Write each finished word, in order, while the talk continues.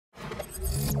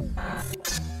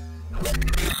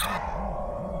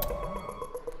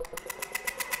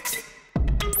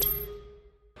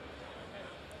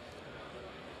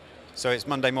So it's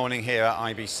Monday morning here at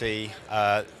IBC.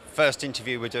 First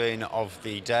interview we're doing of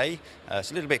the day. It's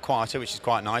a little bit quieter, which is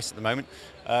quite nice at the moment.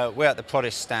 We're at the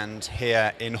Prodys stand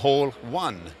here in Hall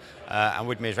 1. And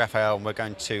with me is Raphael, and we're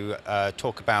going to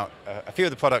talk about a few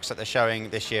of the products that they're showing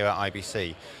this year at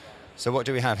IBC. So what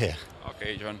do we have here?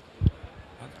 Okay, John.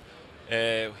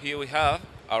 Here we have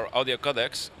our audio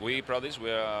codecs. Prodys,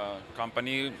 we're a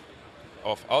company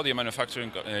of audio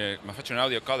manufacturing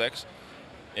audio codecs.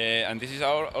 And this is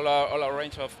all our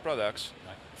range of products,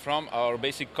 from our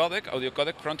basic codec, audio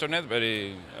codec, Fronternet,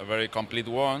 a very complete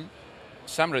one,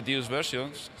 some reduced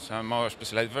versions, some more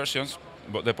specialized versions,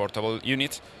 but the portable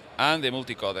units, and the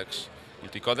multi-codecs.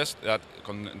 Multi-codecs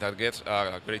that gets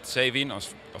a great saving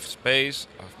of space,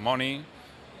 of money,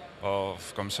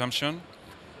 of consumption.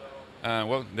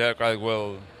 Well, they are quite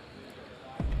well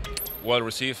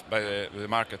received by the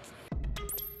market.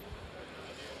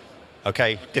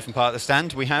 Okay, different part of the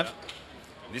stand we have.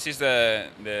 This is the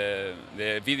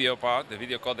video part, the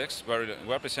video codecs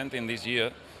we're presenting this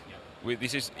year.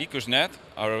 This is Ikusnet,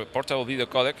 our portable video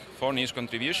codec for news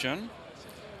contribution.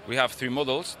 We have 3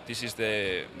 models. This is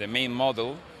the main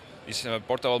model. It's a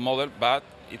portable model, but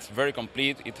it's very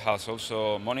complete. It has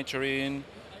also monitoring,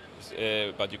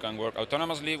 but you can work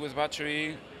autonomously with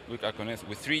battery. We can connect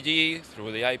with 3G,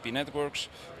 through the IP networks,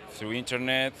 through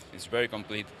internet. It's very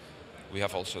complete. We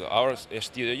have also our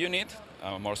studio unit,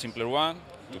 a more simpler one,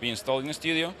 to be installed in the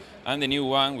studio, and the new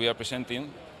one we are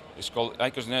presenting is called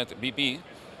Ikusnet BP,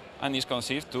 and is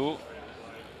conceived to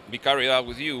be carried out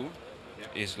with you.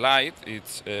 It's light,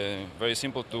 it's very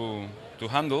simple to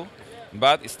handle,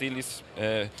 but it still is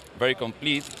very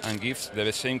complete and gives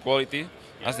the same quality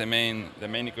as the main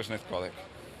Ikusnet codec.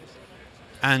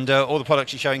 And all the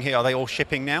products you're showing here, are they all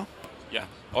shipping now? Yeah,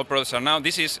 all products are now.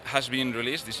 This has been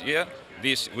released this year,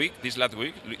 last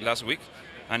week,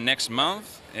 and next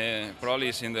month probably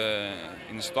is in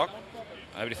stock.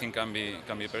 Everything can be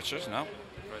purchased now.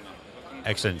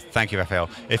 Excellent, thank you, Raphael.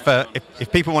 If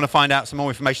people want to find out some more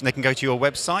information, they can go to your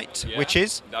website, which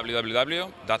is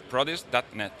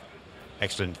www.prodys.net.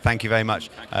 Excellent, thank you very much.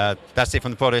 That's it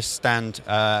from the Prodys stand.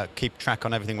 Keep track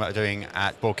on everything we're doing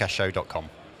at broadcastshow.com.